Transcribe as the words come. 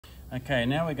Okay,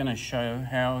 now we're going to show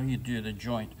how you do the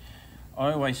joint.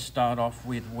 I always start off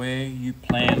with where you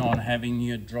plan on having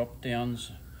your drop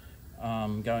downs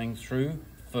going through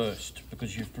first,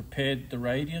 because you've prepared the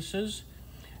radiuses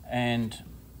and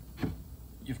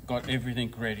you've got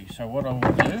everything ready. So what I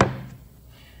will do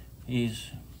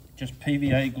is just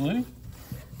PVA glue,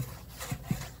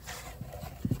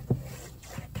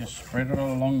 just spread it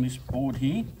all along this board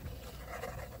here.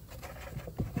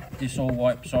 This all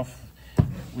wipes off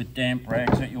with damp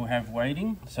rags that you'll have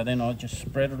waiting. So then I'll just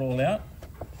spread it all out.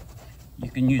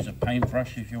 You can use a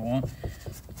paintbrush if you want.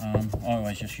 I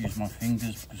always just use my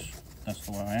fingers because that's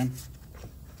the way I am.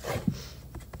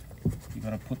 You've got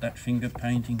to put that finger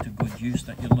painting to good use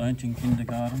that you learnt in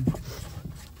kindergarten.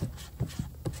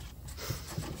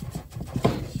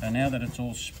 So now that it's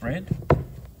all spread,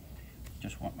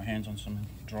 just wipe my hands on some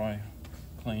dry,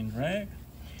 clean rag.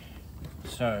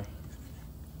 So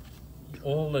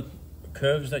all the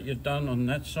curves that you've done on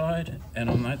that side and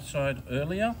on that side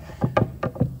earlier,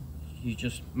 you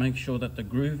just make sure that the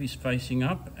groove is facing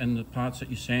up and the parts that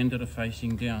you sanded are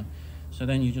facing down. So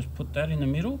then you just put that in the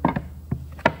middle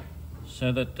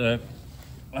so that the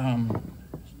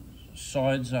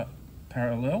sides are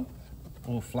parallel,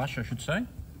 or flush I should say.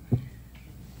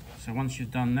 So once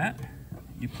you've done that,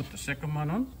 you put the second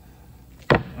one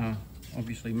on,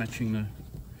 obviously matching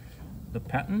the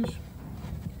patterns.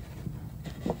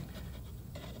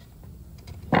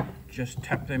 Just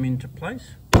tap them into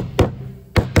place. You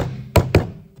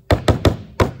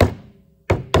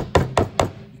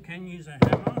can use a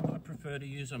hammer. I prefer to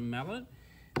use a mallet.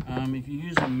 If you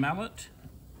use a mallet,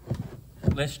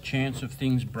 less chance of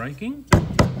things breaking.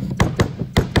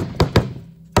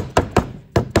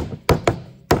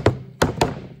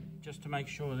 Just to make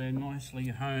sure they're nicely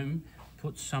home,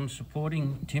 put some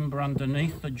supporting timber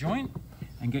underneath the joint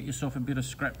and get yourself a bit of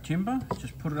scrap timber.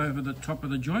 Just put it over the top of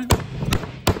the joint.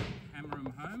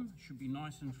 Home should be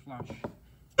nice and flush.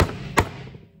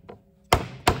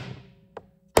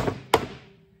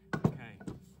 Okay,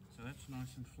 so that's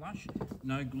nice and flush.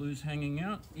 No glue's hanging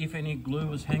out. If any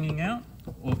glue is hanging out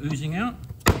or oozing out,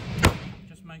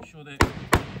 just make sure they're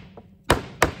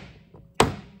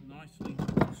nicely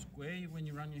square when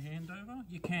you run your hand over.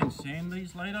 You can sand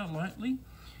these later lightly,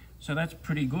 so that's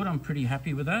pretty good. I'm pretty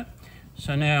happy with that.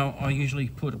 So now I usually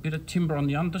put a bit of timber on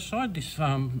the underside, this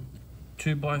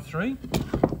 2x3,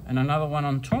 and another one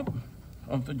on top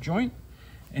of the joint,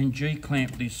 and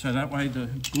G-clamp this so that way the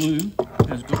glue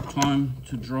has got time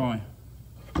to dry.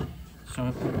 So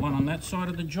I put one on that side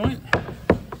of the joint,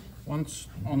 once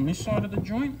on this side of the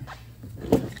joint,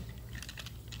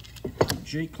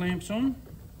 G-clamps on.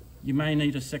 You may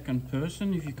need a second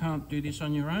person if you can't do this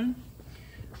on your own.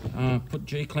 Put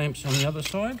G-clamps on the other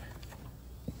side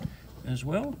as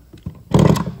well,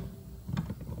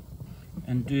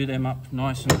 and do them up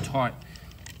nice and tight.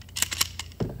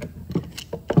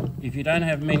 If you don't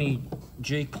have many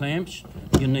G-clamps,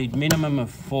 you need minimum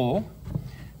of 4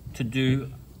 to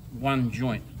do one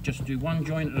joint. Just do one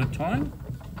joint at a time.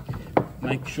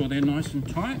 Make sure they're nice and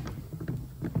tight.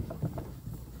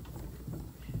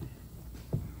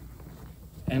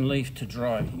 And leave to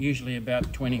dry, usually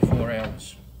about 24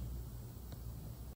 hours.